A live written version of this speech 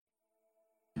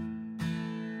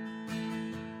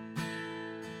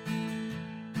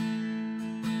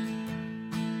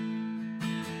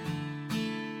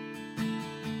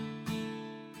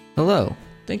Hello.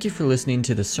 Thank you for listening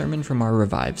to the sermon from our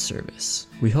Revive service.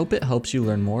 We hope it helps you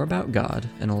learn more about God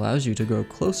and allows you to grow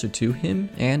closer to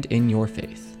Him and in your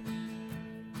faith.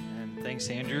 And thanks,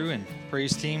 Andrew and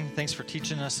praise team. Thanks for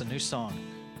teaching us a new song.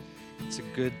 It's a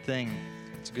good thing.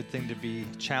 It's a good thing to be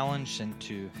challenged and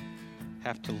to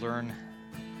have to learn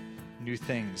new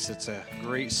things. It's a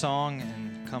great song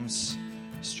and comes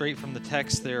straight from the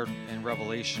text there in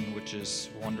Revelation, which is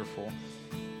wonderful.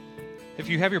 If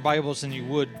you have your Bibles and you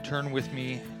would, turn with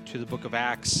me to the book of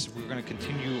Acts. We're going to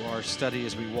continue our study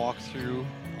as we walk through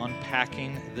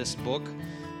unpacking this book,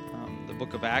 the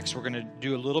book of Acts. We're going to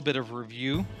do a little bit of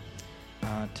review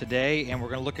today, and we're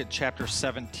going to look at chapter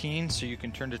 17. So you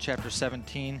can turn to chapter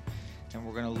 17, and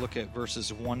we're going to look at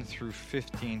verses 1 through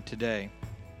 15 today.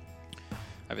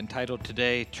 I've entitled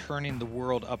today, Turning the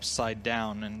World Upside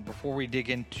Down. And before we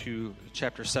dig into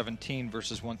chapter 17,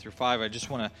 verses 1 through 5, I just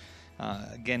want to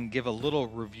again, give a little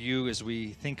review as we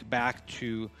think back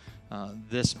to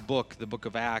this book, the book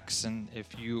of Acts. And if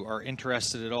you are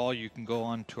interested at all, you can go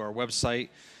on to our website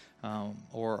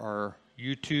or our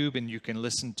YouTube, and you can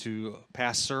listen to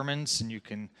past sermons, and you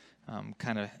can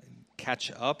kind of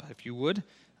catch up, if you would,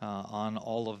 on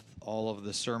all of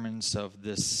the sermons of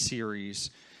this series.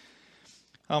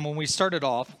 When we started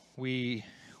off, we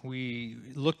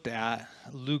looked at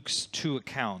Luke's two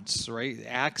accounts, right?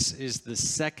 Acts is the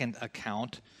second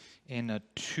account in a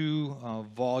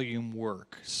two-volume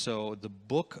work. So the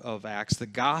book of Acts, the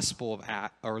Gospel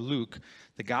of Luke,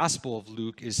 the Gospel of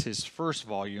Luke is his first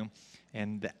volume,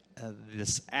 and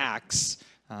this Acts,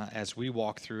 as we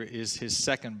walk through, is his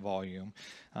second volume.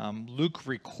 Luke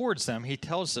records them. He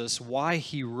tells us why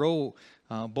he wrote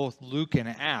both Luke and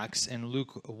Acts in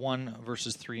Luke 1,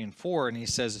 verses 3 and 4, and he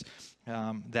says,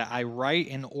 that I write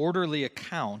an orderly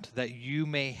account that you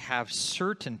may have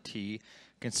certainty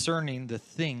concerning the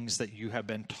things that you have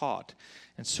been taught.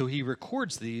 And so he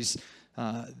records these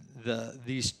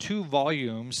two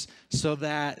volumes so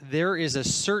that there is a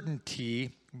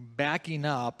certainty backing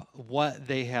up what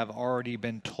they have already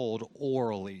been told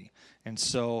orally. And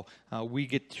so we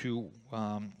get to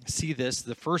see this.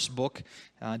 The first book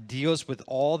deals with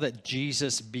all that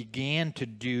Jesus began to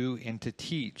do and to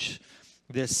teach.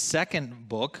 This second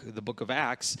book, the book of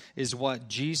Acts, is what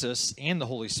Jesus and the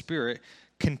Holy Spirit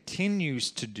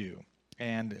continues to do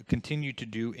and continue to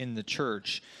do in the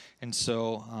church. And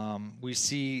so we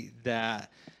see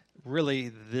that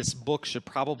really this book should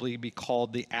probably be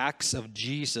called the Acts of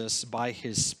Jesus by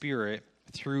his Spirit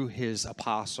through his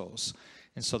apostles.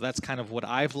 And so that's kind of what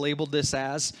I've labeled this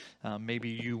as.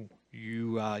 Maybe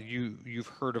you've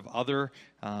heard of other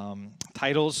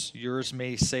titles. Yours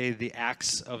may say the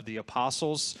Acts of the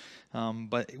Apostles,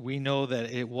 but we know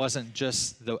that it wasn't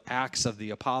just the Acts of the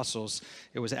Apostles.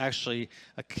 It was actually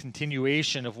a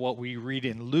continuation of what we read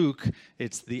in Luke.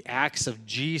 It's the Acts of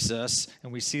Jesus,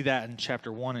 and we see that in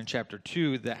chapter 1 and chapter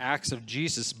 2, the Acts of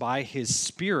Jesus by his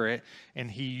Spirit,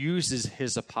 and he uses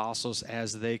his apostles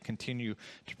as they continue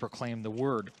to proclaim the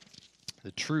word,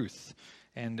 the truth.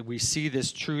 And we see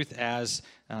this truth as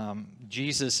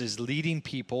Jesus is leading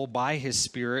people by his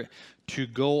Spirit to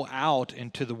go out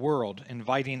into the world,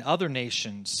 inviting other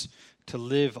nations to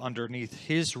live underneath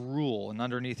his rule and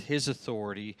underneath his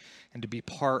authority and to be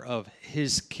part of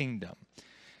his kingdom.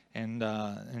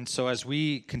 And so as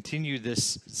we continue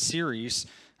this series,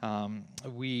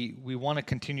 we want to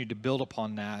continue to build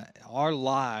upon that. Our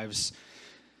lives,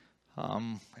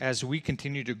 as we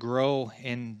continue to grow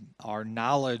in our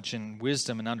knowledge and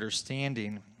wisdom and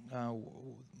understanding,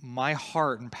 my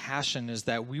heart and passion is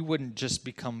that we wouldn't just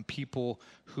become people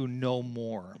who know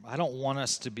more. I don't want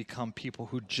us to become people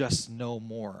who just know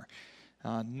more.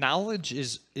 Knowledge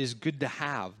is good to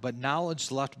have, but knowledge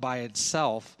left by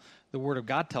itself, the Word of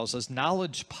God tells us,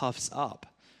 knowledge puffs up.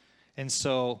 And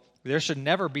so there should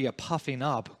never be a puffing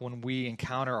up when we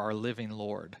encounter our living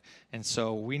Lord. And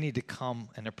so we need to come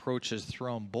and approach his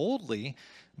throne boldly,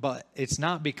 but it's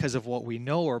not because of what we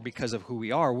know or because of who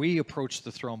we are. We approach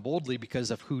the throne boldly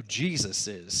because of who Jesus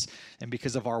is and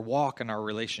because of our walk and our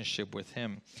relationship with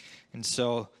him. And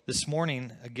so this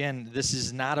morning, again, this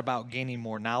is not about gaining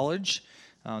more knowledge.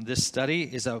 This study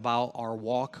is about our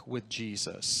walk with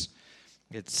Jesus.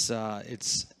 It's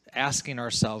asking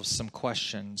ourselves some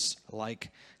questions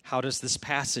like, how does this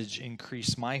passage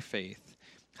increase my faith?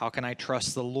 How can I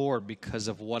trust the Lord because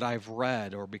of what I've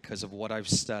read or because of what I've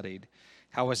studied?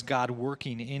 How is God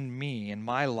working in me, in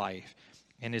my life?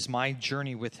 And is my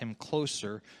journey with him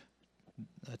closer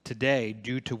today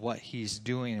due to what he's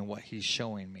doing and what he's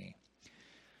showing me?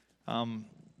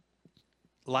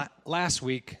 Last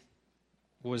week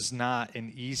was not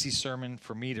an easy sermon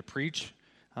for me to preach.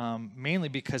 mainly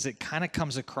because it kind of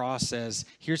comes across as,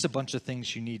 here's a bunch of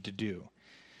things you need to do.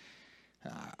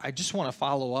 I just want to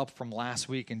follow up from last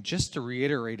week and just to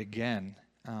reiterate again,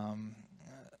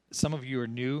 some of you are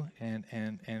new,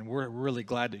 and we're really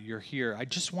glad that you're here. I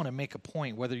just want to make a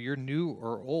point, whether you're new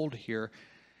or old here,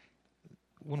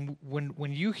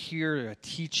 when you hear a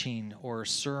teaching or a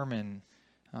sermon,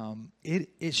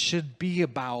 it should be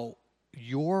about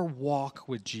your walk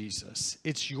with Jesus.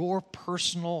 It's your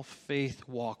personal faith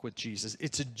walk with Jesus.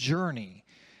 It's a journey.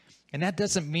 And that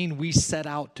doesn't mean we set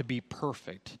out to be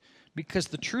perfect, because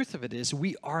the truth of it is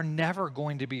we are never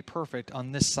going to be perfect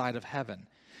on this side of heaven.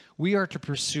 We are to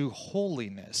pursue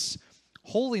holiness.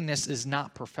 Holiness is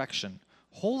not perfection.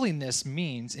 Holiness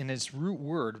means, in its root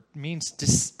word, means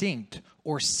distinct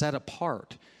or set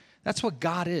apart. That's what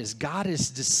God is. God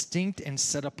is distinct and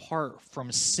set apart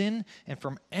from sin and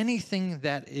from anything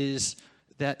that is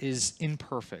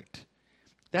imperfect.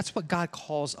 That's what God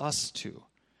calls us to.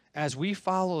 As we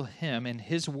follow him and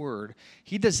his word,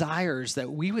 he desires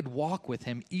that we would walk with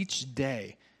him each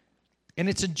day. And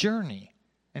it's a journey.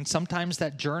 And sometimes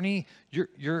that journey,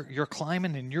 you're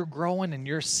climbing and you're growing and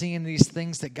you're seeing these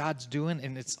things that God's doing,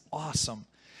 and it's awesome.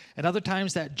 And other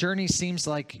times that journey seems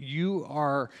like you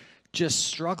are just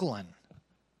struggling.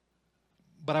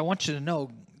 But I want you to know,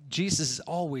 Jesus is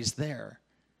always there.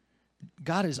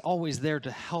 God is always there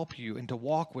to help you and to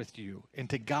walk with you and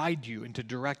to guide you and to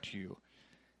direct you.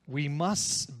 We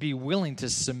must be willing to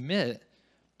submit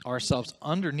ourselves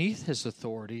underneath his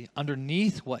authority,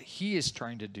 underneath what he is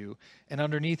trying to do, and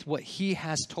underneath what he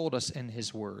has told us in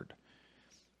his word.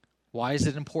 Why is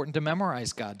it important to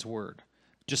memorize God's word?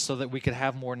 Just so that we could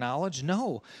have more knowledge?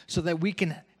 No, so that we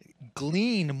can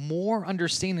glean more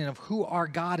understanding of who our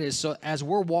God is. So as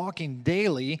we're walking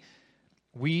daily,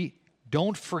 we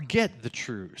don't forget the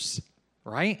truths,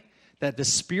 right? That the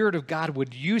Spirit of God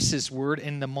would use his word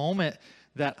in the moment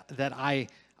that I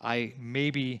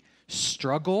maybe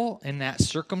struggle in that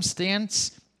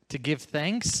circumstance to give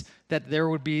thanks, that there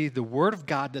would be the word of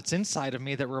God that's inside of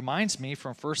me that reminds me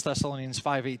from 1 Thessalonians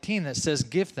 5:18 that says,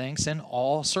 give thanks in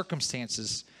all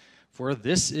circumstances, for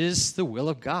this is the will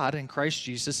of God in Christ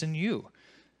Jesus in you.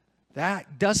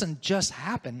 That doesn't just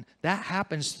happen. That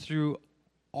happens through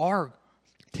our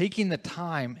taking the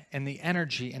time and the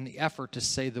energy and the effort to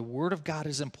say the word of God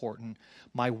is important.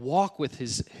 My walk with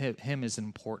him is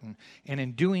important. And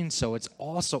in doing so, it's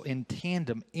also in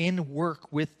tandem, in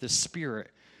work with the Spirit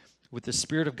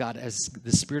of God, as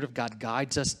the Spirit of God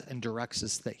guides us and directs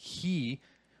us, that he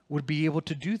would be able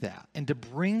to do that and to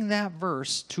bring that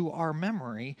verse to our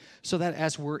memory so that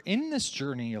as we're in this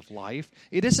journey of life,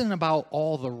 it isn't about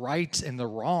all the rights and the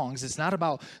wrongs. It's not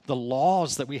about the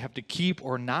laws that we have to keep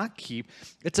or not keep.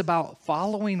 It's about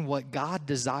following what God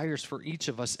desires for each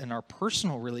of us in our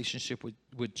personal relationship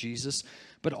with Jesus,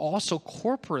 but also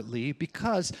corporately,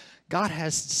 because God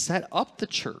has set up the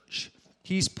church.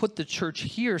 He's put the church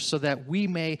here so that we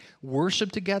may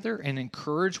worship together and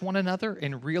encourage one another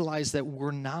and realize that we're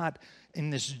not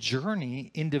in this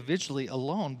journey individually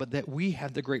alone, but that we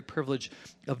have the great privilege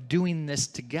of doing this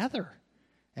together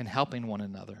and helping one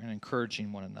another and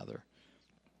encouraging one another.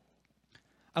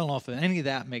 I don't know if any of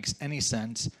that makes any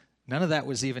sense. None of that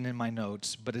was even in my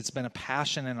notes, but it's been a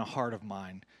passion and a heart of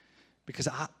mine. Because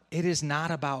it is not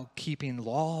about keeping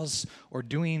laws or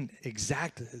doing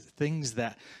exact things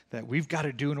that we've got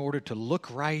to do in order to look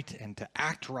right and to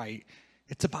act right.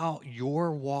 It's about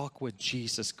your walk with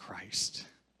Jesus Christ.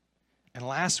 And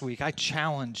last week I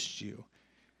challenged you,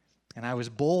 and I was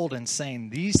bold in saying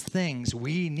these things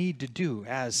we need to do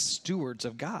as stewards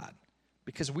of God,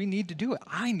 because we need to do it.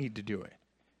 I need to do it.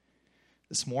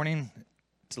 This morning,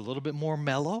 it's a little bit more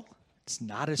mellow. It's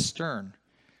not as stern.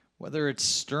 Whether it's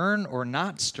stern or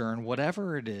not stern,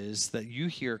 whatever it is that you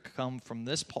hear come from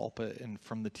this pulpit and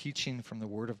from the teaching from the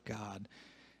Word of God,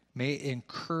 may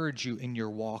encourage you in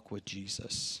your walk with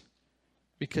Jesus.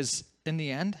 Because in the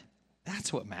end,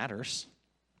 that's what matters.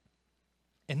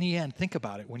 In the end, think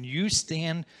about it. When you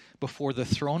stand before the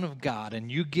throne of God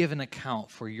and you give an account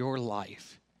for your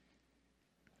life,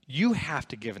 you have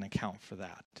to give an account for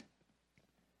that.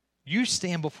 You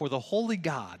stand before the holy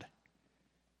God.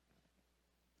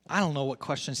 I don't know what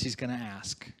questions he's going to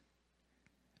ask.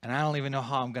 And I don't even know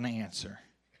how I'm going to answer.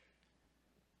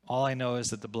 All I know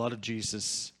is that the blood of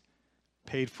Jesus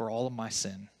paid for all of my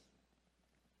sin.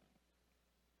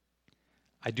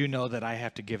 I do know that I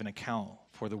have to give an account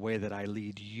for the way that I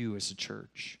lead you as a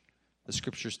church. The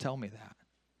scriptures tell me that.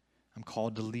 I'm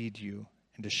called to lead you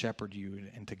and to shepherd you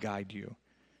and to guide you.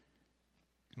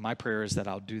 My prayer is that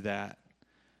I'll do that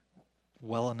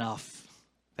well enough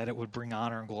that it would bring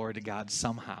honor and glory to God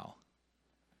somehow.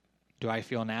 Do I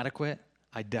feel inadequate?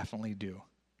 I definitely do.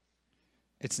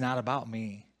 It's not about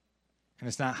me. And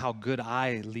it's not how good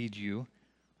I lead you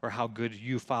or how good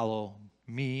you follow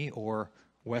me or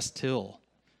West Hill.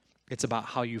 It's about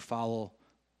how you follow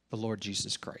the Lord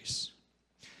Jesus Christ.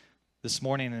 This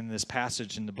morning in this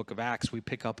passage in the book of Acts, we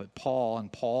pick up at Paul,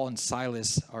 and Paul and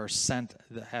Silas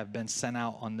have been sent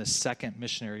out on this second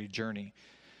missionary journey.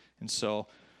 And so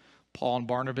Paul and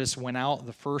Barnabas went out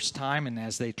the first time, and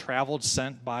as they traveled,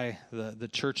 sent by the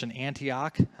church in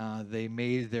Antioch, they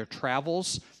made their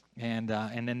travels, and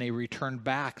then they returned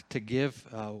back to give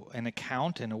an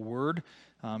account and a word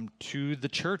to the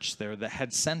church there that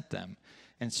had sent them.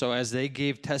 And so as they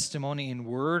gave testimony in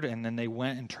word, and then they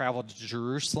went and traveled to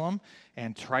Jerusalem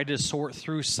and tried to sort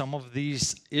through some of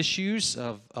these issues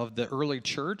of the early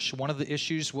church. One of the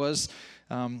issues was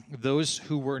those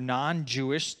who were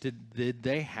non-Jewish, did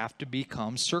they have to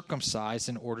become circumcised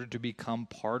in order to become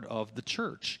part of the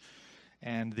church?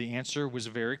 And the answer was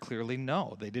very clearly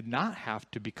no. They did not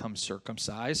have to become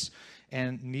circumcised,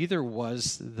 and neither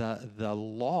was the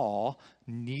law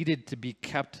needed to be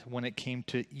kept when it came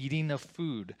to eating of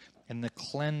food and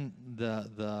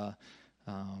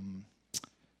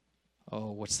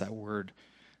what's that word?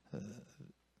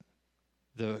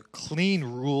 The clean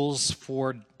rules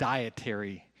for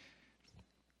dietary.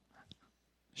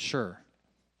 Sure.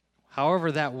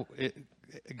 However that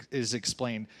is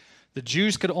explained. The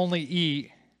Jews could only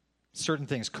eat certain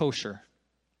things, kosher.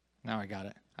 Now I got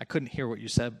it. I couldn't hear what you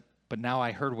said, but now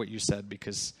I heard what you said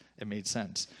because it made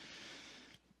sense.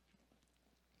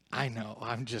 I know,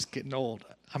 I'm just getting old.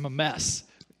 I'm a mess.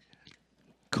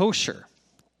 Kosher.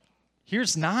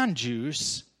 Here's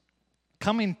non-Jews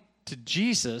coming to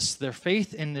Jesus, their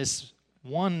faith in this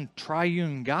one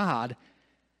triune God,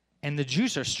 and the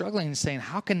Jews are struggling and saying,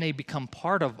 how can they become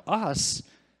part of us?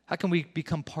 How can we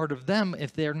become part of them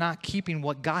if they're not keeping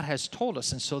what God has told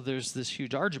us? And so there's this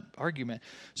huge argument.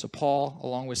 So Paul,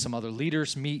 along with some other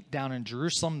leaders, meet down in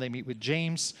Jerusalem. They meet with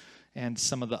James and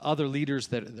some of the other leaders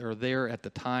that are there at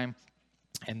the time,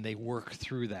 and they work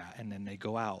through that. And then they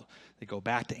go out. They go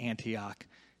back to Antioch,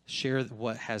 share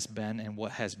what has been and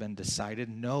what has been decided.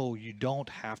 No, you don't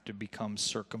have to become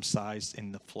circumcised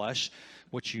in the flesh.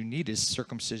 What you need is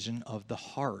circumcision of the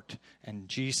heart, and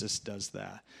Jesus does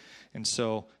that. And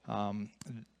so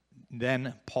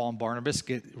then Paul and Barnabas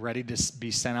get ready to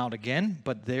be sent out again,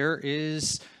 but there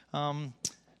is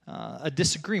a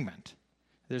disagreement.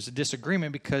 There's a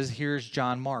disagreement because here's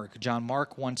John Mark. John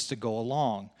Mark wants to go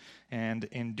along, and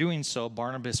in doing so,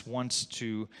 Barnabas wants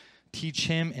to teach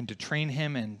him and to train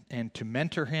him and to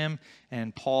mentor him,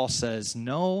 and Paul says,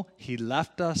 no, he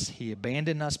left us, he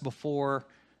abandoned us before,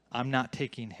 I'm not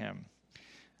taking him.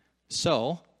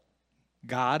 So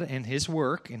God, in his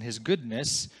work, in his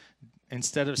goodness,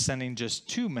 instead of sending just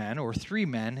 2 men or 3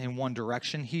 men in one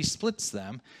direction, he splits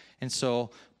them. And so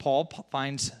Paul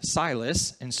finds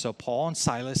Silas, and so Paul and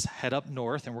Silas head up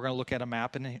north, and we're going to look at a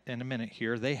map in a minute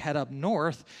here. They head up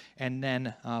north, and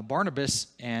then Barnabas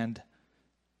and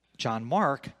John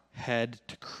Mark head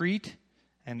to Crete,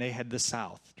 and they head the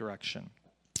south direction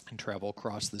and travel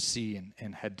across the sea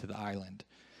and head to the island.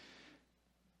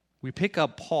 We pick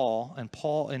up Paul, and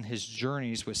Paul in his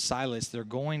journeys with Silas, they're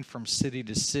going from city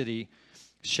to city,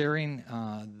 sharing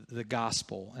the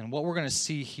gospel. And what we're going to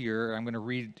see here, I'm going to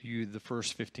read you the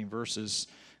first 15 verses,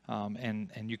 and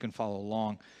you can follow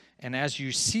along. And as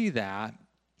you see that,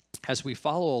 as we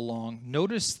follow along,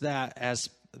 notice that as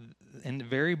in the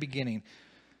very beginning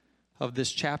of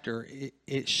this chapter,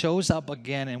 it shows up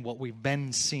again in what we've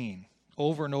been seeing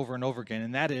over and over and over again,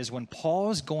 and that is when Paul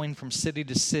is going from city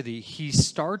to city, he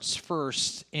starts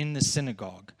first in the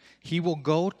synagogue. He will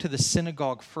go to the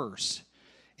synagogue first,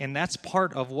 and that's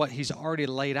part of what he's already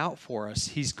laid out for us.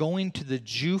 He's going to the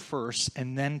Jew first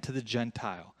and then to the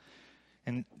Gentile.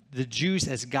 And the Jews,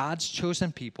 as God's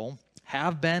chosen people,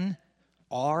 have been,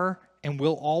 are, and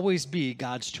will always be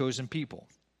God's chosen people.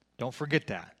 Don't forget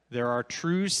that. There are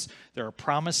truths, there are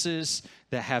promises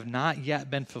that have not yet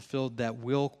been fulfilled that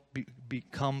will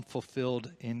become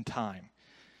fulfilled in time.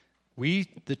 We,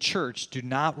 the church, do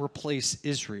not replace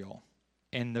Israel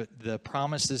and the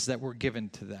promises that were given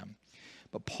to them.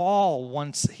 But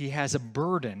Paul he has a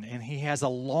burden and he has a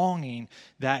longing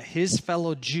that his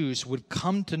fellow Jews would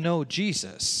come to know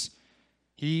Jesus.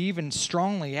 He even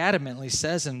strongly, adamantly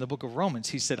says in the book of Romans,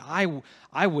 he said, I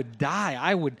would die,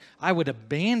 I would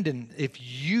abandon if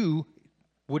you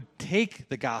would take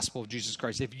the gospel of Jesus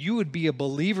Christ. If you would be a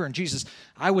believer in Jesus,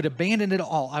 I would abandon it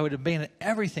all. I would abandon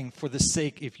everything for the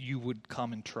sake if you would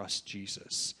come and trust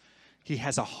Jesus. He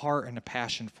has a heart and a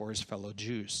passion for his fellow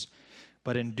Jews.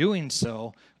 But in doing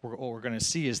so, what we're going to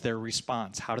see is their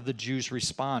response. How do the Jews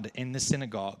respond in the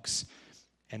synagogues?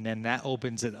 And then that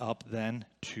opens it up then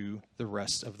to the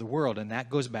rest of the world. And that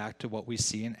goes back to what we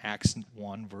see in Acts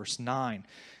 1, verse 9,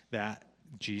 that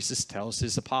Jesus tells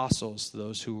his apostles,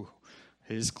 those who,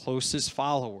 his closest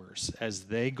followers, as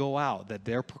they go out, that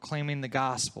they're proclaiming the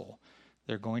gospel.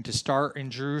 They're going to start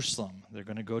in Jerusalem. They're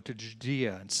going to go to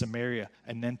Judea and Samaria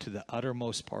and then to the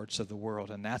uttermost parts of the world.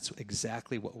 And that's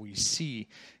exactly what we see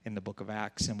in the book of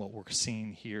Acts and what we're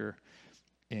seeing here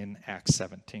in Acts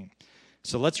 17.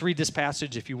 So let's read this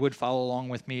passage. If you would follow along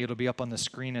with me, it'll be up on the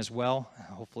screen as well.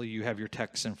 Hopefully you have your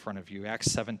text in front of you.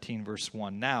 Acts 17, verse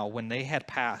 1. Now, when they had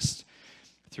passed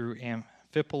through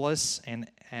Amphipolis and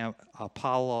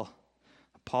Apollonia,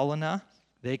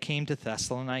 they came to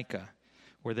Thessalonica,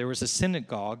 where there was a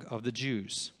synagogue of the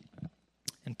Jews.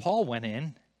 And Paul went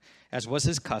in, as was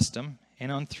his custom,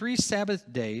 and on 3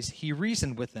 Sabbath days he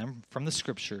reasoned with them from the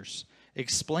Scriptures,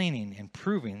 explaining and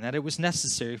proving that it was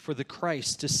necessary for the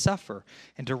Christ to suffer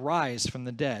and to rise from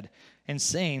the dead, and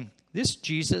saying, "This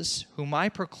Jesus, whom I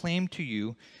proclaim to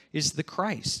you, is the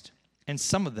Christ." And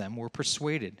some of them were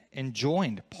persuaded, and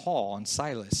joined Paul and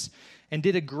Silas, and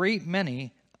did a great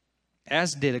many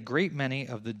of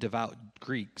the devout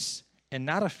Greeks, and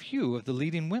not a few of the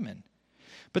leading women.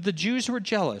 But the Jews were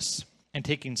jealous, and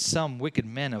taking some wicked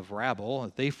men of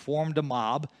rabble, they formed a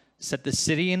mob, set the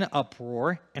city in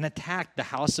uproar, and attacked the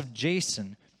house of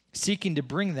Jason, seeking to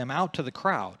bring them out to the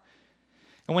crowd.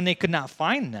 And when they could not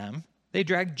find them, they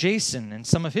dragged Jason and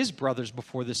some of his brothers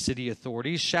before the city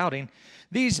authorities, shouting,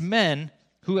 "These men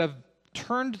who have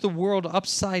turned the world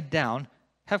upside down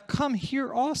have come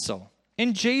here also,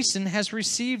 and Jason has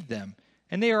received them.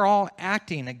 And they are all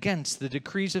acting against the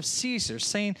decrees of Caesar,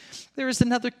 saying, 'There is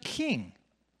another king,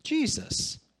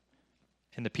 Jesus.'"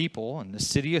 And the people and the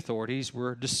city authorities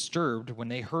were disturbed when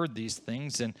they heard these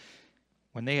things, and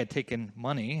when they had taken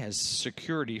money as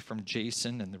security from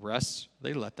Jason and the rest,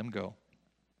 they let them go.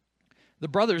 The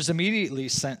brothers immediately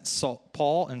sent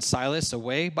Paul and Silas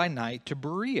away by night to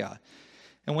Berea.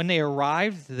 And when they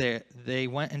arrived there, they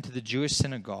went into the Jewish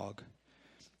synagogue.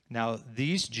 Now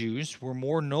these Jews were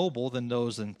more noble than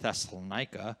those in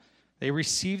Thessalonica. They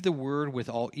received the word with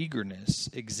all eagerness,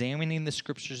 examining the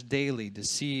Scriptures daily to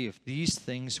see if these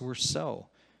things were so.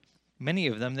 Many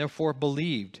of them therefore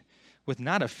believed, with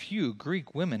not a few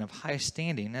Greek women of high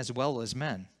standing as well as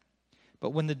men. But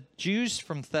when the Jews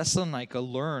from Thessalonica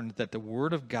learned that the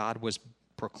word of God was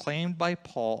proclaimed by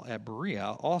Paul at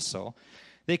Berea also,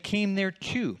 they came there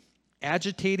too,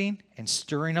 agitating and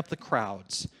stirring up the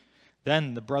crowds.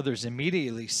 Then the brothers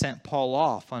immediately sent Paul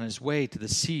off on his way to the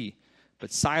sea,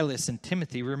 but Silas and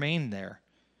Timothy remained there.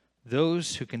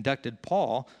 Those who conducted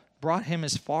Paul brought him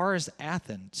as far as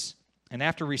Athens, and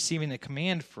after receiving a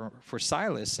command for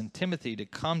Silas and Timothy to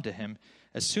come to him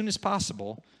as soon as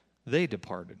possible, they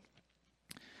departed.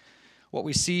 What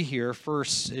we see here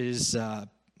first is a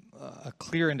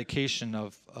clear indication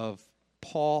of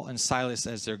Paul and Silas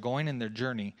as they're going in their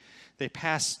journey. They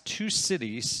pass 2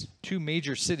 cities, 2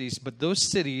 major cities, but those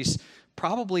cities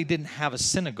probably didn't have a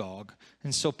synagogue,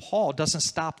 and so Paul doesn't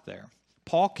stop there.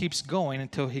 Paul keeps going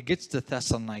until he gets to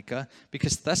Thessalonica,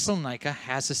 because Thessalonica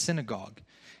has a synagogue.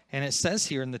 And it says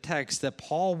here in the text that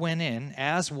Paul went in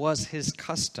as was his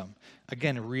custom.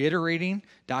 Again, reiterating,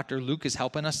 Dr. Luke is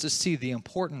helping us to see the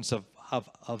importance of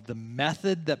the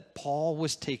method that Paul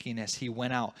was taking as he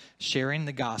went out, sharing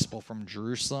the gospel from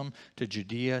Jerusalem to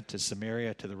Judea to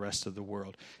Samaria to the rest of the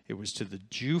world. It was to the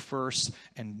Jew first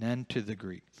and then to the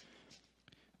Greek,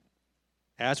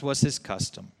 as was his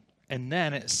custom. And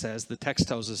then it says, the text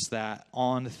tells us that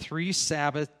on 3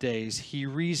 Sabbath days he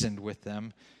reasoned with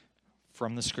them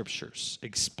from the Scriptures,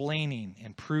 explaining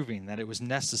and proving that it was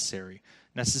necessary.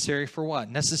 Necessary for what?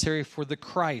 Necessary for the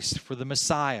Christ, for the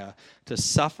Messiah, to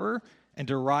suffer and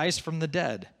to rise from the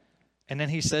dead. And then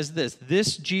he says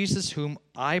this Jesus whom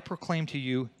I proclaim to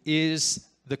you is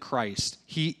the Christ.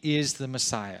 He is the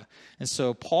Messiah. And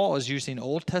so Paul is using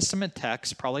Old Testament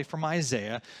texts, probably from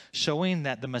Isaiah, showing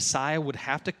that the Messiah would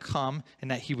have to come and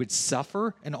that he would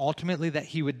suffer and ultimately that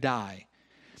he would die.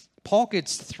 Paul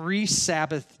gets 3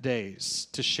 Sabbath days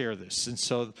to share this. And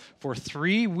so for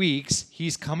 3 weeks,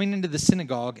 he's coming into the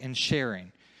synagogue and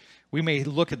sharing. We may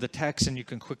look at the text and you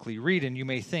can quickly read and you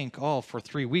may think, oh, for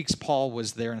 3 weeks, Paul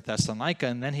was there in Thessalonica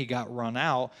and then he got run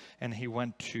out and he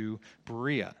went to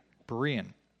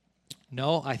Berean.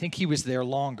 No, I think he was there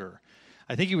longer.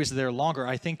 I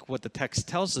think what the text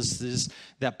tells us is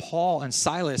that Paul and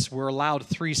Silas were allowed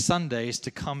 3 Sundays to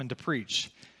come and to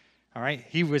preach. All right,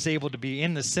 he was able to be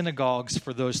in the synagogues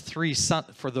for those 3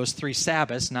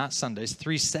 Sabbaths, not Sundays,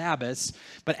 3 Sabbaths.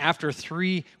 But after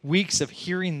 3 weeks of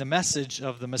hearing the message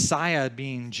of the Messiah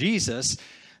being Jesus,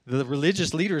 the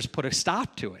religious leaders put a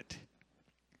stop to it.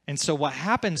 And so what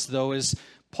happens, though, is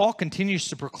Paul continues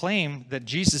to proclaim that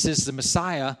Jesus is the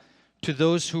Messiah to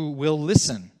those who will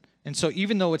listen. And so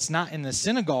even though it's not in the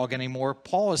synagogue anymore,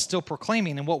 Paul is still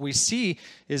proclaiming. And what we see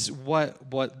is what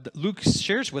Luke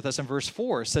shares with us in verse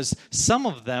 4. It says, some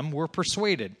of them were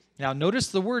persuaded. Now notice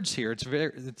the words here.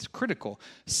 It's critical.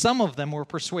 Some of them were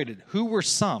persuaded. Who were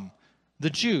some? The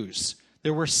Jews.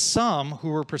 There were some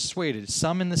who were persuaded,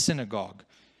 some in the synagogue.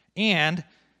 And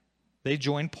they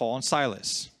joined Paul and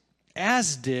Silas.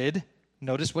 As did,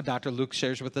 notice what Dr. Luke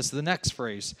shares with us, the next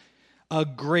phrase, a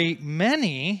great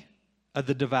many of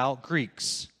the devout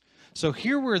Greeks. So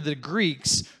here were the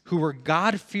Greeks who were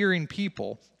God-fearing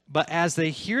people, but as they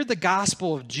hear the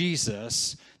gospel of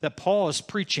Jesus that Paul is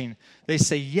preaching, they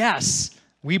say, yes,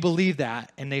 we believe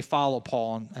that, and they follow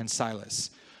Paul and Silas.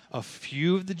 A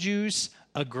few of the Jews,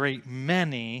 a great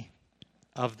many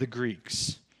of the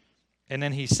Greeks. And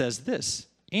then he says this,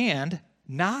 and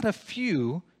not a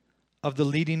few of the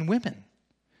leading women.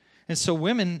 And so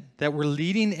women that were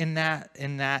leading in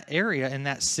that area, in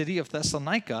that city of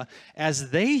Thessalonica,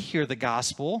 as they hear the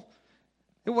gospel,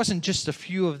 it wasn't just a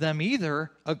few of them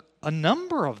either, a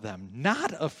number of them,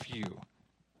 not a few.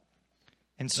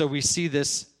 And so we see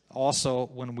this also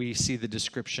when we see the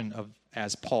description of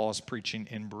as Paul is preaching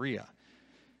in Berea.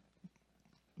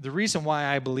 The reason why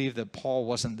I believe that Paul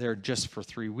wasn't there just for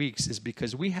 3 weeks is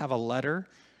because we have a letter,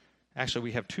 actually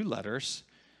we have 2 letters,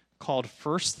 called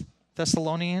 1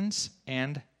 Thessalonians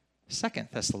and 2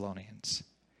 Thessalonians.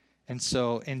 And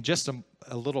so in just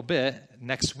a little bit,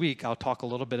 next week, I'll talk a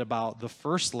little bit about the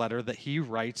first letter that he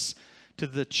writes to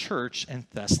the church in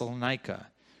Thessalonica.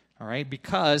 All right,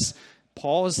 because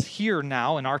Paul is here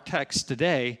now in our text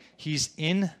today. He's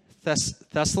in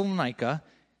Thessalonica.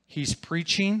 He's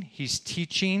preaching, he's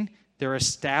teaching. They're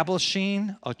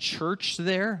establishing a church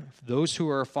there, those who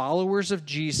are followers of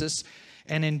Jesus.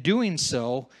 And in doing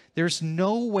so, there's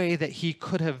no way that he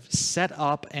could have set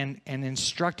up and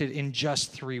instructed in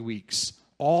just 3 weeks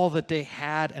all that they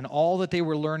had and all that they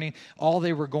were learning, all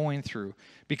they were going through.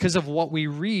 Because of what we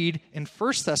read in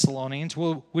 1 Thessalonians,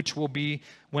 which will be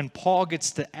when Paul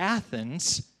gets to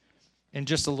Athens in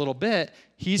just a little bit,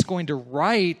 he's going to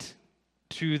write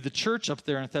to the church up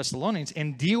there in Thessalonians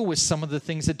and deal with some of the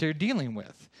things that they're dealing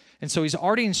with. And so he's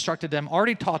already instructed them,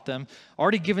 already taught them,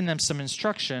 already given them some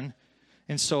instruction.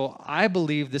 And so I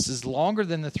believe this is longer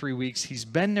than the 3 weeks. He's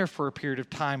been there for a period of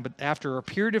time, but after a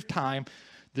period of time,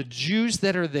 the Jews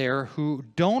that are there who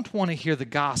don't want to hear the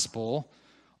gospel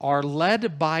are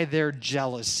led by their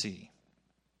jealousy.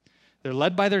 They're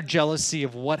led by their jealousy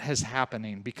of what is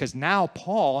happening, because now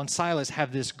Paul and Silas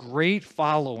have this great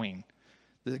following,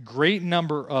 the great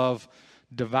number of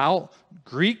devout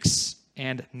Greeks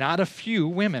and not a few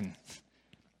women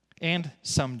and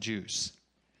some Jews.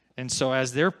 And so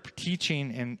as they're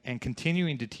teaching and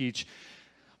continuing to teach,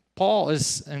 Paul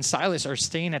and Silas are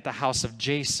staying at the house of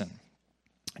Jason.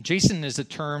 Jason is a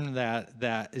term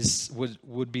that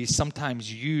would be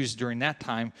sometimes used during that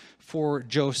time for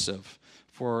Joseph.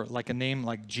 For like a name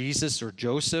like Jesus or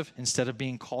Joseph, instead of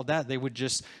being called that, they would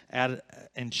just add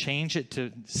and change it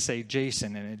to say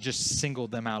Jason, and it just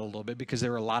singled them out a little bit because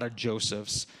there were a lot of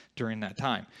Josephs during that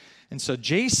time. And so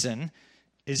Jason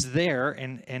is there,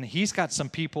 and he's got some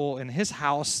people in his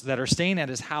house that are staying at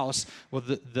his house. Well,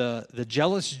 the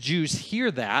jealous Jews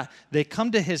hear that. They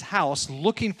come to his house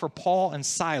looking for Paul and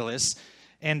Silas,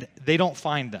 and they don't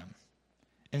find them.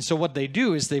 And so what they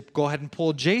do is they go ahead and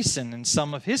pull Jason and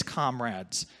some of his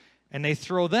comrades, and they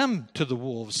throw them to the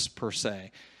wolves, per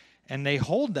se. And they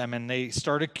hold them, and they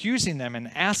start accusing them and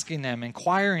asking them,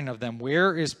 inquiring of them,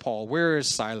 where is Paul? Where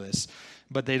is Silas?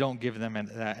 But they don't give them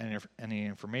any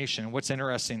information. What's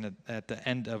interesting, at the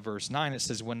end of verse 9, it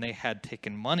says, when they had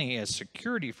taken money as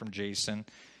security from Jason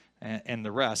and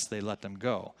the rest, they let them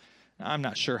go. Now, I'm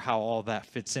not sure how all that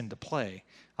fits into play.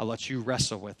 I'll let you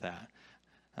wrestle with that.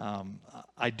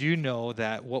 I do know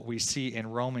that what we see in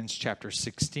Romans chapter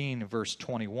 16, verse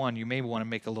 21, you may want to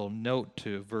make a little note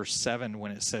to verse 7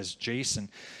 when it says Jason,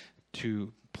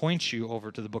 to point you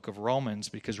over to the book of Romans,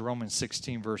 because Romans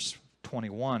 16, verse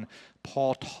 21,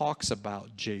 Paul talks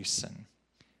about Jason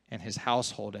and his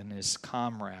household and his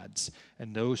comrades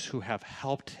and those who have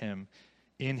helped him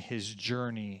in his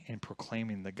journey in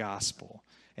proclaiming the gospel.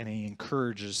 And he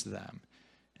encourages them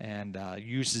and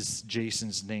uses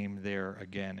Jason's name there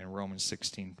again in Romans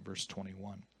 16, verse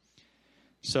 21.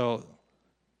 So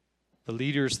the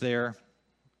leaders there,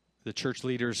 the church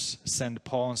leaders, send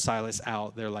Paul and Silas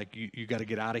out. They're like, you got to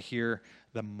get out of here.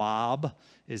 The mob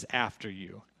is after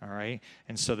you, all right?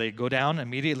 And so they go down.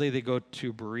 Immediately they go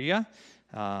to Berea.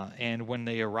 And when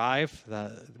they arrive,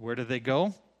 where do they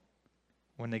go?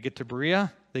 When they get to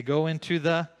Berea, they go into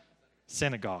the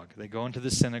synagogue. They go into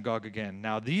the synagogue again.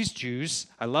 Now, these Jews,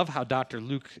 I love how Dr.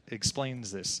 Luke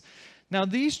explains this. Now,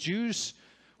 these Jews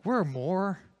were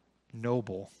more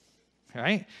noble,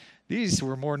 right? These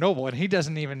were more noble, and he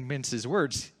doesn't even mince his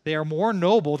words. They are more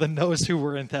noble than those who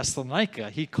were in Thessalonica.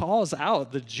 He calls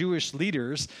out the Jewish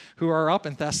leaders who are up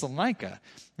in Thessalonica.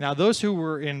 Now, those who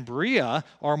were in Berea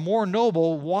are more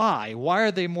noble. Why? Why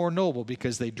are they more noble?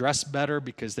 Because they dressed better,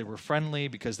 because they were friendly,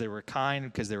 because they were kind,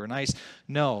 because they were nice?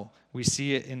 No, we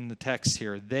see it in the text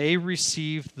here. They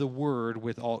received the word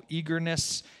with all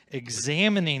eagerness,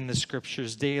 examining the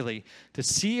scriptures daily to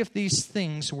see if these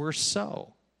things were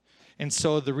so. And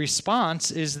so the response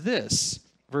is this.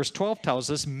 Verse 12 tells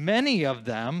us, many of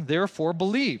them therefore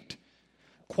believed.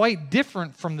 Quite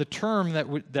different from the term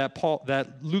that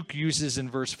Luke uses in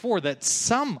verse 4, that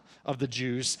some of the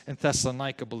Jews in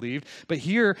Thessalonica believed. But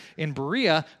here in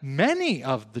Berea, many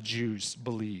of the Jews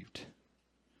believed,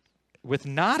 with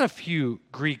not a few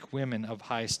Greek women of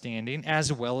high standing,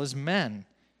 as well as men.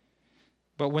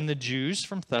 But when the Jews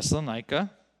from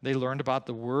Thessalonica, they learned about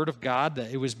the word of God, that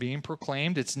it was being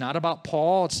proclaimed. It's not about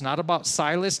Paul. It's not about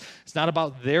Silas. It's not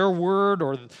about their word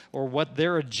or what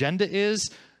their agenda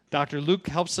is. Dr. Luke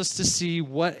helps us to see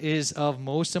what is of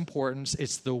most importance.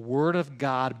 It's the word of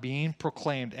God being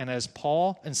proclaimed. And as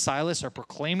Paul and Silas are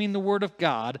proclaiming the word of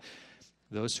God,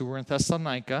 those who were in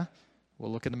Thessalonica,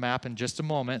 we'll look at the map in just a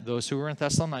moment, those who were in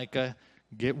Thessalonica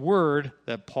get word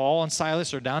that Paul and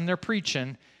Silas are down there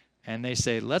preaching, and they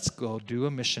say, let's go do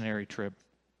a missionary trip.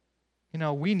 You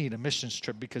know, we need a missions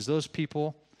trip because those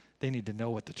people, they need to know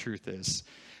what the truth is.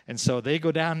 And so they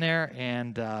go down there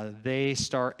and they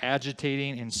start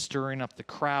agitating and stirring up the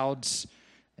crowds.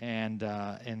 And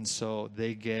so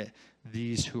they get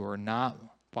these who are not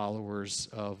followers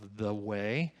of the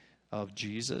way of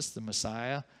Jesus, the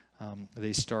Messiah.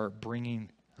 They start bringing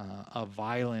a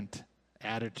violent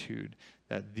attitude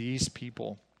that these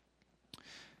people,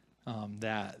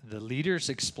 that the leaders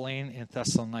explain in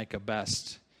Thessalonica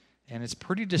best. And it's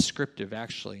pretty descriptive,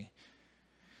 actually.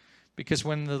 Because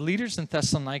when the leaders in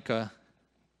Thessalonica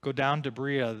go down to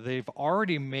Berea, they've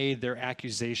already made their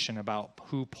accusation about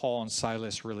who Paul and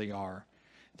Silas really are.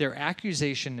 Their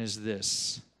accusation is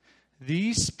this: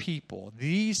 these people,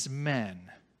 these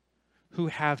men who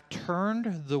have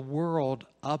turned the world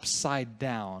upside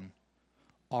down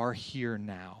are here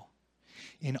now,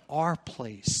 in our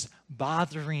place,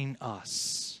 bothering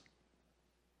us.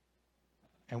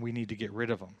 And we need to get rid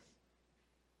of them.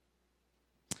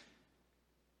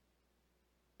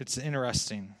 It's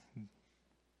interesting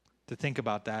to think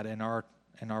about that in our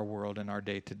world, in our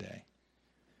day today.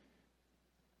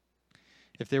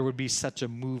 If there would be such a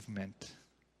movement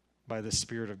by the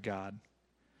Spirit of God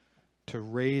to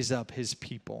raise up his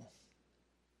people,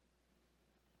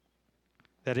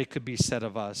 that it could be said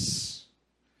of us,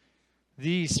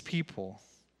 these people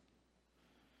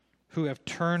who have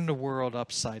turned the world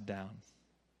upside down,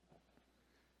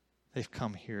 they've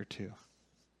come here too.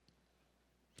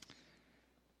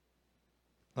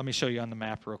 Let me show you on the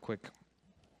map real quick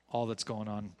all that's going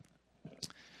on.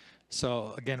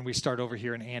 So again, we start over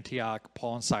here in Antioch.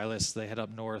 Paul and Silas, they head up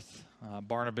north.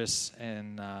 Barnabas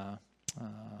and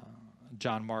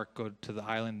John Mark go to the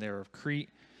island there of Crete.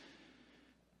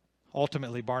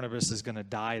 Ultimately, Barnabas is going to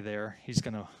die there. He's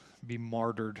going to be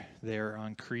martyred there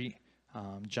on Crete.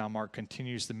 John Mark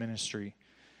continues the ministry.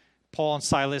 Paul and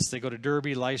Silas, they go to Derbe,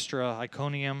 Lystra,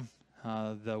 Iconium,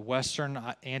 the western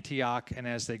Antioch, and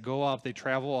as they go up, they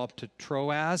travel up to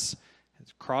Troas.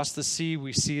 Across the sea,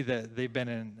 we see that they've been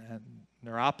in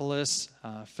Neapolis,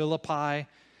 Philippi,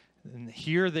 and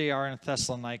here they are in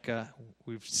Thessalonica.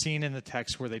 We've seen in the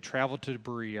text where they traveled to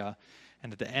Berea,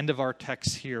 and at the end of our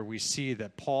text here, we see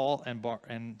that Paul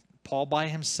and Paul by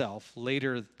himself,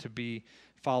 later to be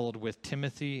followed with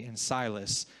Timothy and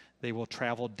Silas, they will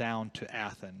travel down to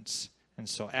Athens. And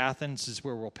so Athens is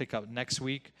where we'll pick up next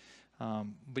week.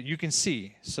 But you can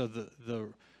see, so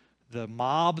the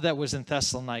mob that was in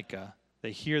Thessalonica,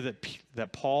 they hear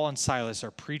that Paul and Silas are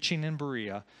preaching in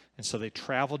Berea, and so they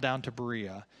travel down to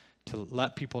Berea to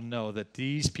let people know that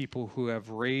these people who have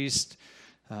raised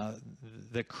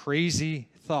the crazy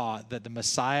thought that the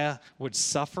Messiah would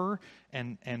suffer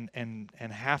and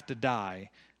have to die,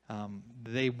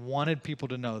 they wanted people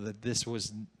to know that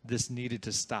this needed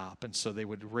to stop, and so they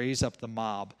would raise up the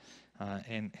mob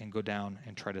and go down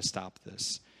and try to stop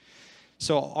this.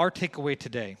 So our takeaway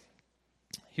today,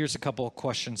 here's a couple of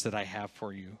questions that I have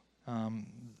for you.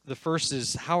 The first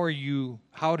is, how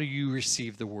do you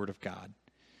receive the Word of God?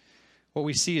 What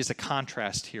we see is a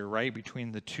contrast here, right,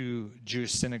 between the two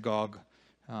Jewish synagogue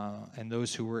and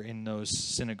those who were in those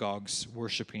synagogues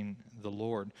worshiping the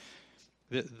Lord.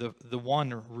 The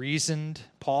one reasoned,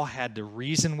 Paul had to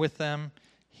reason with them.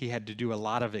 He had to do a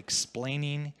lot of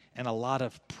explaining and a lot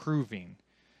of proving.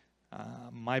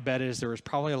 My bet is there was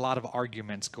probably a lot of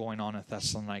arguments going on at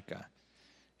Thessalonica.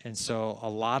 And so a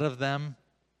lot of them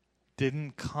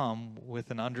didn't come with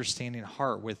an understanding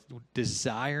heart, with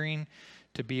desiring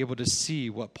to be able to see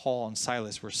what Paul and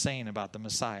Silas were saying about the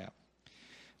Messiah.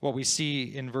 What we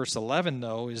see in verse 11,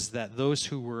 though, is that those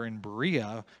who were in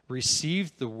Berea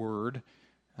received the word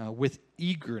with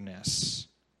eagerness.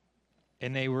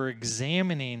 And they were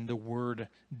examining the word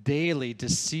daily to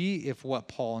see if what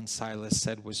Paul and Silas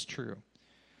said was true.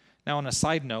 Now, on a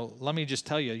side note, let me just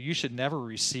tell you, you should never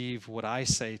receive what I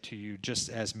say to you just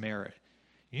as merit.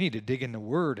 You need to dig in the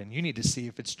word and you need to see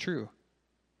if it's true.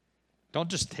 Don't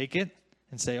just take it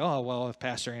and say, oh, well, if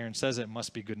Pastor Aaron says it, it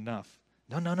must be good enough.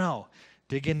 No.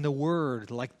 Dig in the word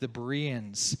like the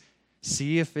Bereans.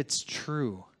 See if it's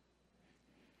true.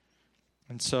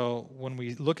 And so when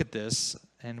we look at this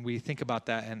and we think about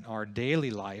that in our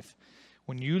daily life,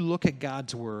 when you look at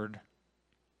God's word,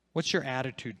 what's your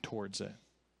attitude towards it?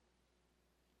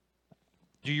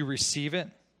 Do you receive it?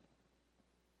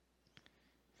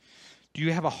 Do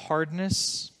you have a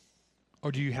hardness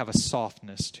or do you have a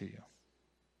softness to you?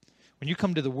 When you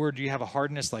come to the word, do you have a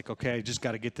hardness like, okay, I just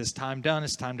got to get this time done.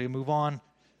 It's time to move on.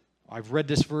 I've read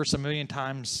this verse a million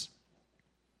times.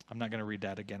 I'm not going to read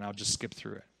that again. I'll just skip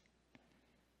through it.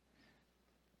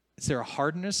 Is there a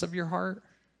hardness of your heart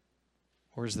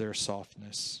or is there a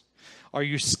softness? Are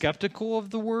you skeptical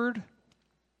of the word?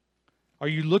 Are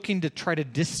you looking to try to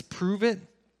disprove it?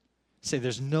 Say,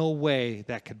 there's no way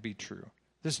that could be true.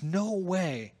 There's no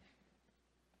way.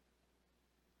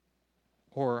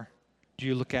 Or do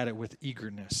you look at it with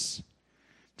eagerness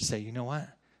to say, you know what?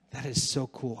 That is so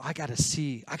cool. I got to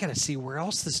see where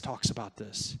else this talks about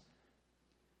this.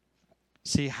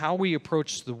 See, how we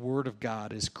approach the Word of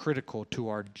God is critical to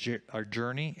our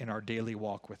journey and our daily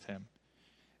walk with Him.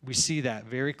 We see that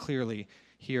very clearly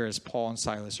here as Paul and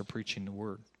Silas are preaching the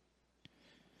Word.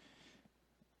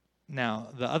 Now,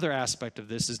 the other aspect of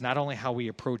this is not only how we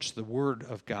approach the Word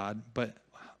of God, but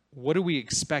what do we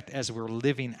expect as we're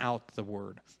living out the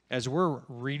Word? As we're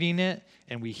reading it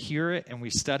and we hear it and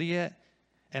we study it,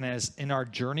 and as in our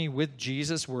journey with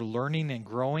Jesus we're learning and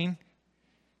growing,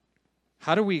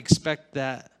 how do we expect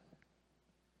that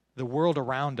the world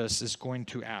around us is going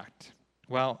to act?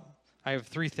 Well, I have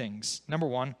three things. Number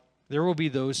one, there will be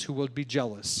those who will be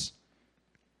jealous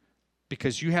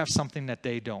because you have something that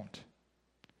they don't.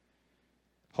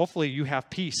 Hopefully you have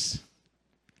peace.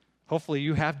 Hopefully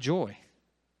you have joy.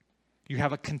 You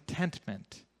have a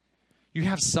contentment. You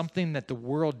have something that the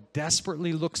world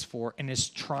desperately looks for and is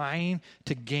trying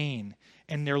to gain.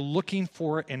 And they're looking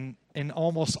for it in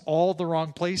almost all the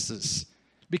wrong places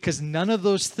because none of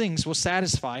those things will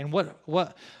satisfy. And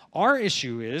what our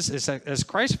issue is that as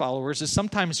Christ followers is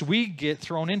sometimes we get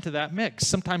thrown into that mix.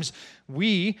 Sometimes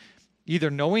we, either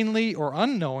knowingly or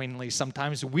unknowingly,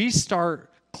 sometimes we start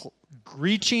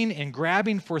reaching and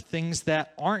grabbing for things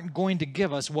that aren't going to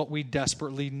give us what we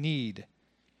desperately need.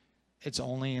 It's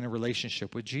only in a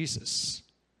relationship with Jesus.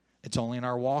 It's only in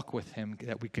our walk with Him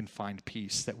that we can find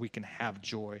peace, that we can have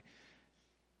joy,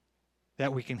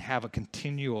 that we can have a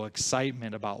continual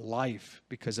excitement about life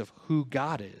because of who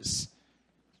God is.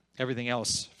 Everything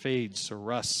else fades or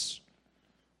rusts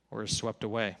or is swept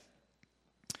away.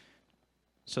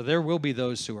 So there will be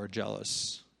those who are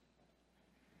jealous,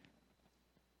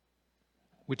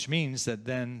 which means that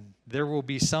then there will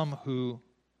be some who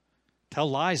tell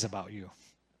lies about you.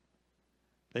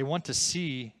 They want to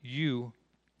see you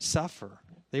suffer.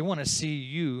 They want to see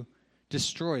you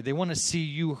destroyed. They want to see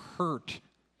you hurt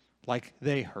like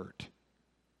they hurt.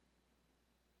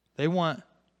 They want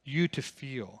you to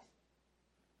feel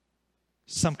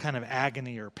some kind of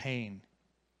agony or pain.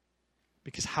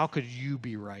 Because how could you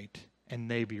be right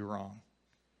and they be wrong?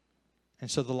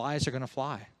 And so the lies are going to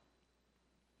fly.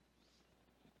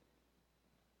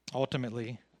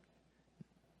 Ultimately,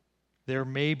 there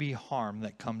may be harm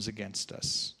that comes against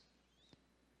us.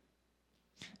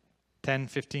 10,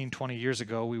 15, 20 years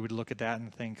ago, we would look at that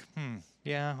and think,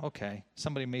 yeah, okay,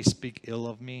 somebody may speak ill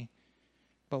of me,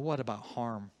 but what about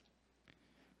harm?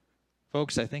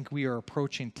 Folks, I think we are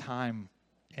approaching time,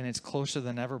 and it's closer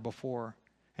than ever before.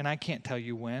 And I can't tell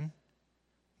you when,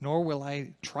 nor will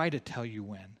I try to tell you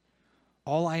when.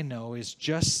 All I know is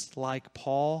just like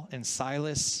Paul and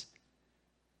Silas,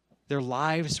 their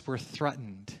lives were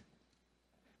threatened.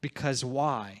 Because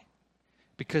why?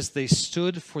 Because they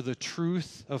stood for the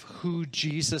truth of who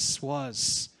Jesus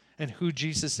was and who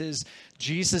Jesus is.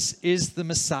 Jesus is the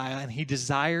Messiah, and He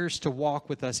desires to walk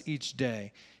with us each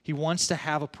day. He wants to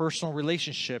have a personal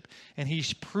relationship, and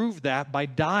he's proved that by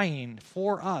dying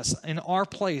for us in our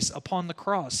place upon the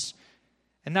cross.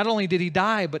 And not only did he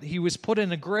die, but he was put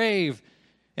in a grave,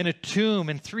 in a tomb,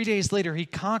 and 3 days later he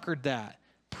conquered that,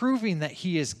 proving that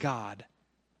he is God.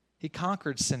 He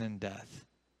conquered sin and death.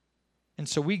 And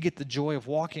so we get the joy of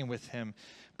walking with him,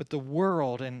 but the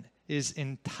world is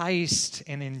enticed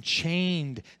and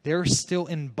enchained. They're still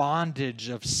in bondage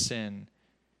of sin.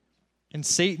 And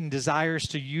Satan desires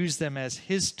to use them as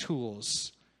his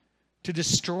tools to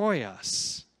destroy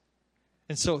us.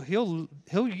 And so he'll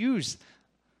use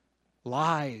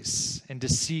lies and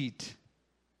deceit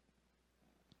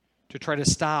to try to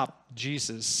stop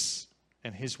Jesus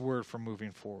and his word from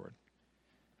moving forward.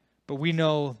 But we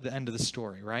know the end of the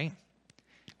story, right?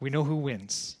 We know who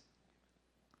wins.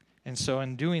 And so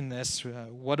in doing this,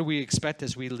 what do we expect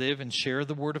as we live and share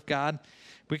the word of God?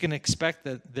 We can expect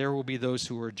that there will be those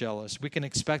who are jealous. We can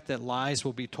expect that lies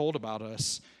will be told about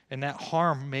us, and that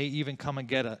harm may even come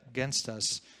against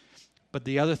us. But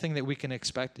the other thing that we can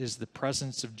expect is the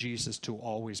presence of Jesus to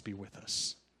always be with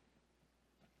us.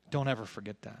 Don't ever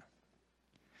forget that.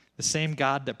 The same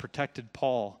God that protected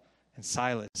Paul and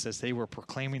Silas as they were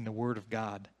proclaiming the word of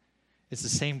God is the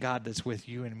same God that's with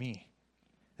you and me,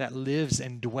 that lives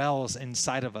and dwells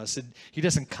inside of us. He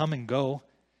doesn't come and go.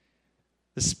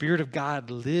 The Spirit of God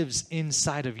lives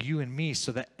inside of you and me,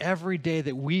 so that every day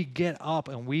that we get up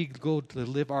and we go to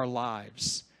live our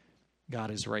lives,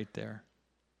 God is right there,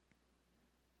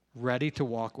 ready to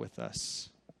walk with us,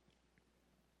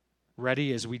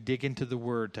 ready as we dig into the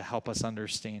Word to help us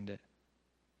understand it,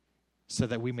 so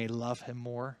that we may love him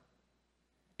more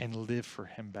and live for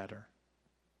him better.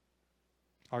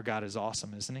 Our God is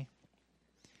awesome, isn't he?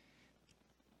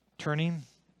 Turning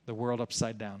the world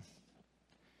upside down.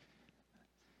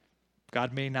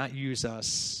 God may not use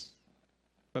us,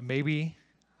 but maybe,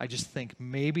 I just think,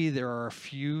 maybe there are a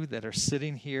few that are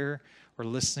sitting here or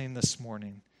listening this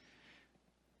morning.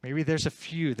 Maybe there's a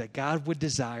few that God would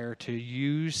desire to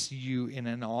use you in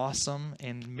an awesome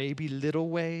and maybe little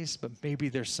ways, but maybe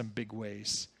there's some big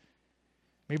ways.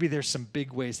 Maybe there's some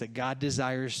big ways that God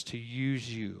desires to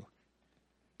use you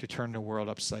to turn the world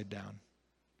upside down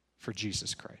for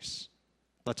Jesus Christ.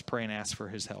 Let's pray and ask for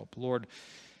his help. Lord,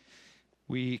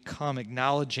 we come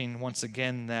acknowledging once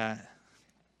again that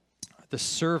the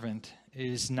servant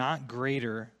is not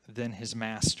greater than his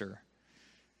master.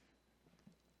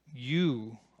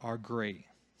 You are great.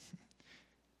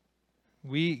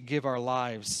 We give our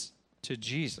lives to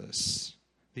Jesus,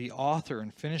 the author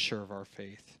and finisher of our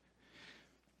faith.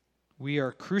 We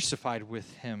are crucified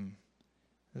with him.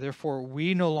 Therefore,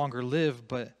 we no longer live,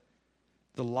 but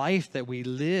the life that we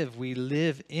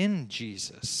live in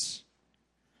Jesus.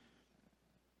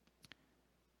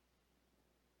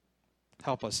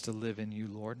 Help us to live in you,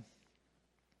 Lord.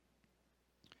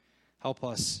 Help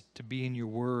us to be in your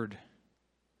word,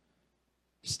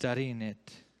 studying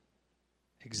it,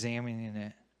 examining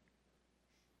it,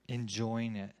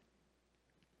 enjoying it,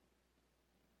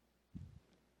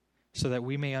 so that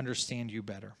we may understand you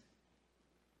better.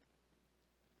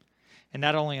 And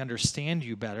not only understand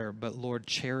you better, but Lord,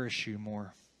 cherish you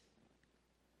more.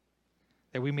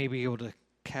 That we may be able to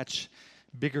catch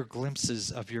bigger glimpses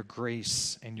of your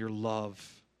grace and your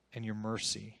love and your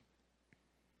mercy.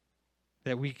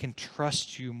 That we can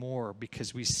trust you more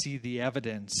because we see the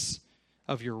evidence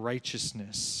of your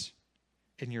righteousness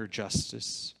and your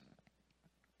justice.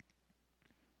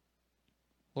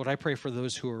 Lord, I pray for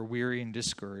those who are weary and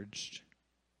discouraged.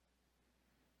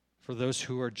 For those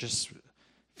who are just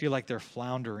feel like they're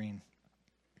floundering.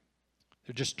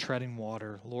 They're just treading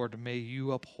water. Lord, may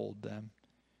you uphold them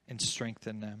and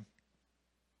strengthen them.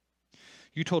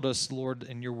 You told us, Lord,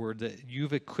 in your word that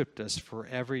you've equipped us for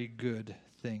every good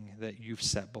thing that you've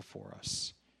set before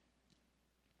us.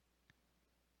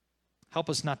 Help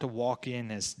us not to walk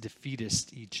in as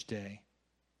defeatists each day.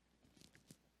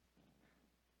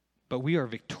 But we are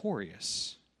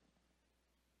victorious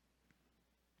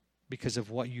because of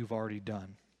what you've already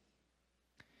done.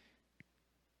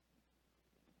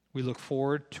 We look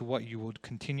forward to what you will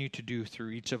continue to do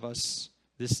through each of us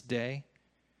this day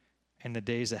and the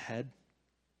days ahead.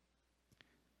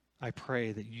 I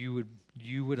pray that you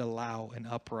would allow an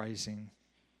uprising,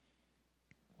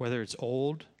 whether it's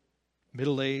old,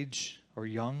 middle-aged, or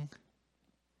young,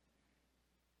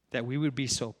 that we would be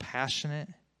so passionate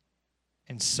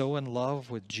and so in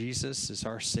love with Jesus as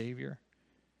our Savior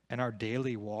and our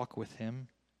daily walk with him,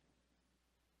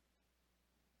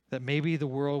 that maybe the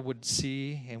world would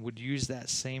see and would use that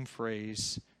same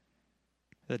phrase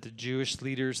that the Jewish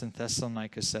leaders in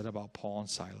Thessalonica said about Paul and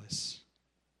Silas.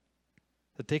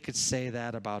 That they could say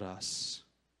that about us.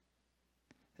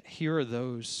 here are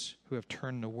those who have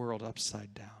turned the world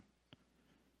upside down.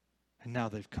 And now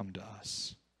they've come to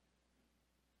us.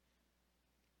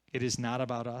 It is not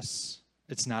about us.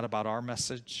 It's not about our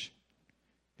message.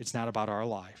 It's not about our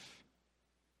life.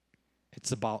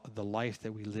 It's about the life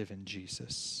that we live in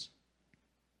Jesus.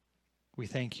 We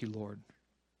thank you, Lord,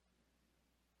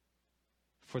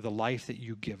 for the life that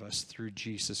you give us through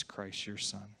Jesus Christ, your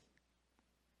Son.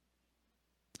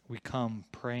 We come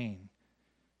praying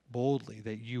boldly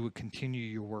that you would continue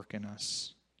your work in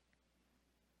us.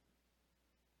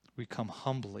 We come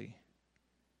humbly,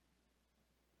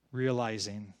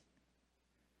 realizing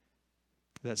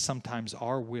that sometimes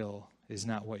our will is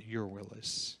not what your will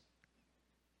is.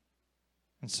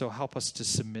 And so help us to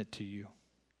submit to you.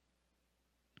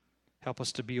 Help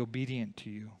us to be obedient to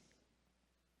you,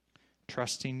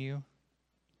 trusting you,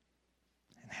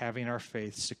 and having our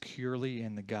faith securely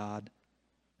in the God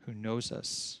who knows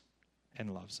us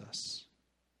and loves us.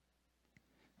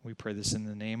 We pray this in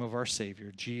the name of our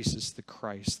Savior, Jesus the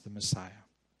Christ, the Messiah.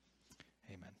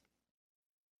 Amen.